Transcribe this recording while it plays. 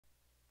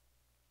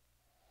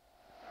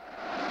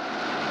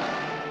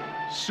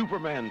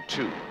Superman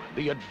 2,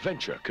 the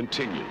adventure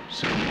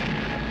continues.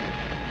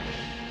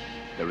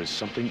 There is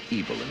something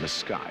evil in the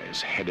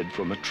skies headed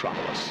for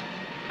Metropolis.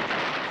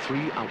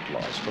 3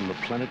 outlaws from the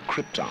planet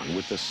Krypton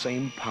with the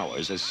same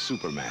powers as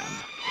Superman.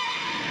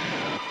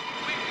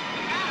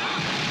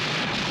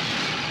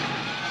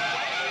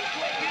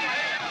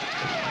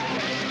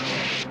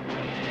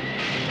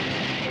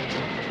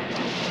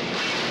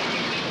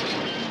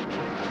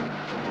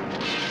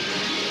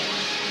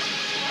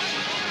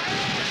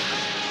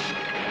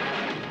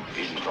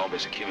 All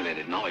this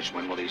accumulated knowledge,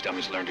 when will these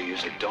dummies learn to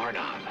use a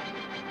doorknob?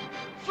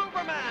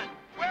 Superman,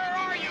 where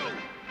are you?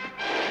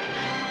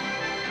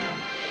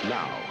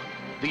 Now,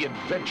 the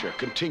adventure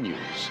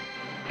continues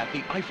at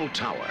the Eiffel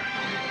Tower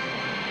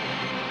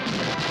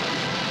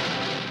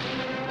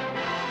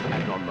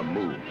and on the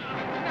moon.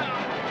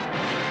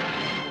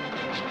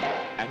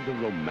 And the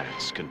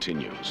romance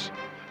continues.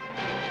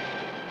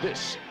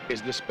 This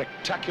is the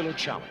spectacular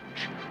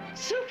challenge.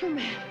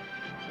 Superman!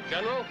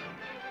 General,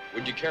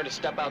 would you care to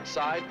step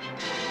outside?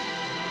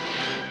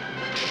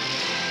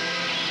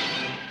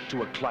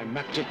 To a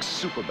climactic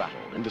super battle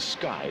in the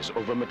skies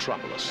over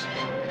Metropolis.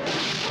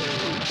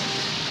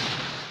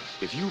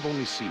 If you've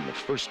only seen the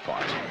first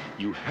part,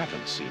 you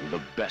haven't seen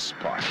the best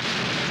part.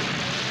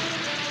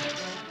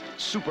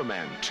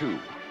 Superman 2,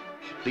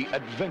 the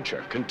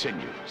adventure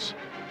continues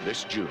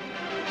this June.